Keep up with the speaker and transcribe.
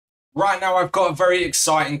Right now, I've got a very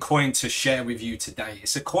exciting coin to share with you today.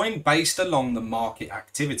 It's a coin based along the market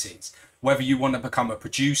activities. Whether you want to become a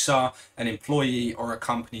producer, an employee, or a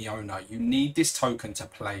company owner, you need this token to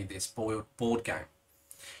play this board game.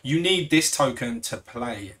 You need this token to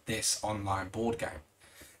play this online board game.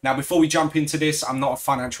 Now, before we jump into this, I'm not a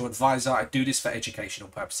financial advisor. I do this for educational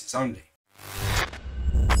purposes only.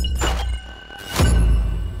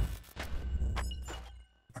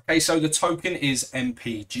 Okay, so the token is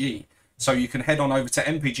MPG. So you can head on over to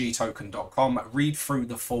mpgtoken.com, read through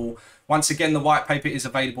the full. Once again, the white paper is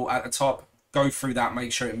available at the top. Go through that,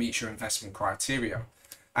 make sure it meets your investment criteria.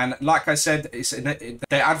 And like I said,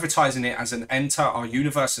 they're advertising it as an enter our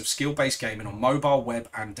universe of skill-based gaming on mobile, web,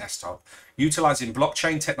 and desktop, utilizing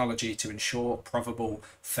blockchain technology to ensure probable,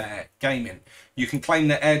 fair gaming. You can claim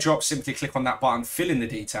the airdrop. Simply click on that button, fill in the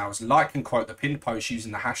details, like and quote the pinned post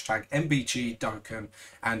using the hashtag MPG TOKEN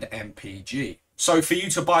and MPG. So for you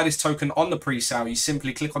to buy this token on the pre-sale, you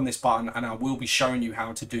simply click on this button, and I will be showing you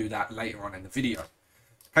how to do that later on in the video.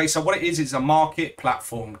 Okay, so what it is a market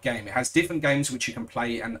platform game. It has different games which you can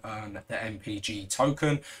play and earn the MPG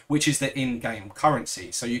token, which is the in-game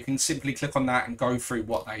currency. So you can simply click on that and go through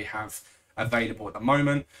what they have available at the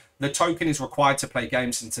moment. The token is required to play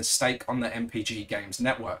games and to stake on the MPG Games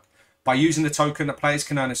network. By using the token, the players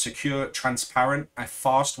can earn a secure, transparent, and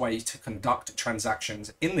fast way to conduct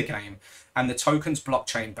transactions in the game and the token's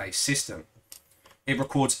blockchain-based system. It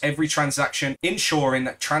records every transaction, ensuring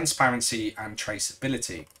transparency and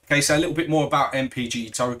traceability. Okay, so a little bit more about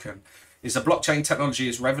MPG token is the blockchain technology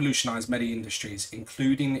has revolutionized many industries,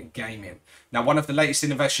 including gaming. Now, one of the latest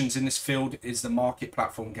innovations in this field is the market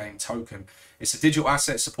platform game token. It's a digital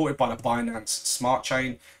asset supported by the Binance Smart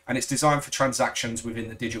Chain, and it's designed for transactions within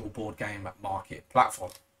the digital board game market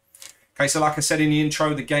platform. Okay, so like I said in the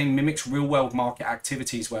intro, the game mimics real-world market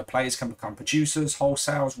activities where players can become producers,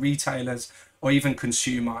 wholesales, retailers, or even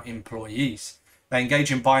consumer employees. They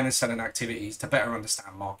engage in buying and selling activities to better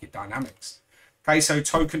understand market dynamics. Okay, so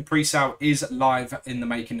token pre-sale is live in the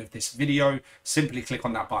making of this video. Simply click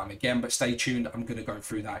on that button again, but stay tuned. I'm going to go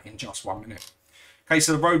through that in just 1 minute. Okay,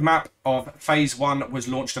 so the roadmap of phase 1 was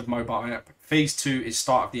launched of mobile app. Phase 2 is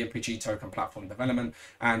start of the MPG token platform development,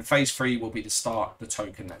 and phase 3 will be the start of the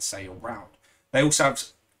token sale round. They also have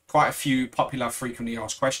quite a few popular frequently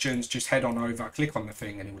asked questions. Just head on over, click on the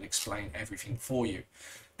thing, and it will explain everything for you.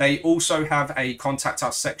 They also have a contact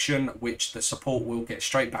us section, which the support will get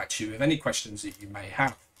straight back to you with any questions that you may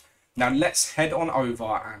have. Now let's head on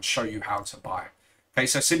over and show you how to buy. Okay,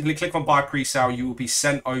 so simply click on buy pre-sale. You will be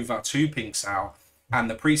sent over to Pink Sale, and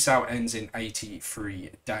the pre-sale ends in 83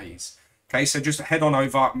 days. Okay, so just head on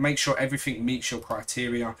over, make sure everything meets your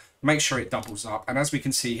criteria, make sure it doubles up. And as we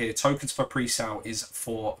can see here, tokens for pre-sale is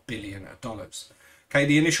 $4 billion. Okay,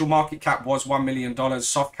 the initial market cap was $1 million.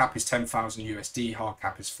 Soft cap is 10,000 USD, hard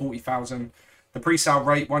cap is 40,000. The pre-sale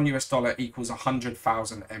rate, $1 equals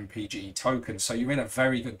 100,000 MPG tokens. So you're in a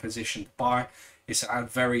very good position to buy. It's at a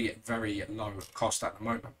very, very low cost at the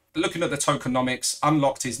moment. Looking at the tokenomics,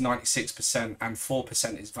 unlocked is 96% and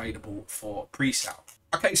 4% is available for pre-sale.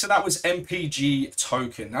 Okay, so that was MPG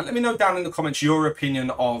token. Now let me know down in the comments your opinion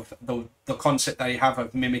of the concept they have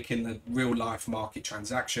of mimicking the real life market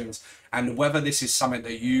transactions and whether this is something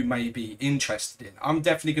that you may be interested in. I'm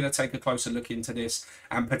definitely going to take a closer look into this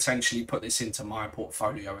and potentially put this into my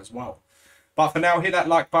portfolio as well. But for now, hit that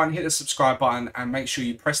like button, hit the subscribe button, and make sure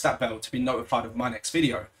you press that bell to be notified of my next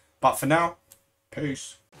video. But for now,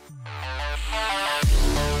 peace.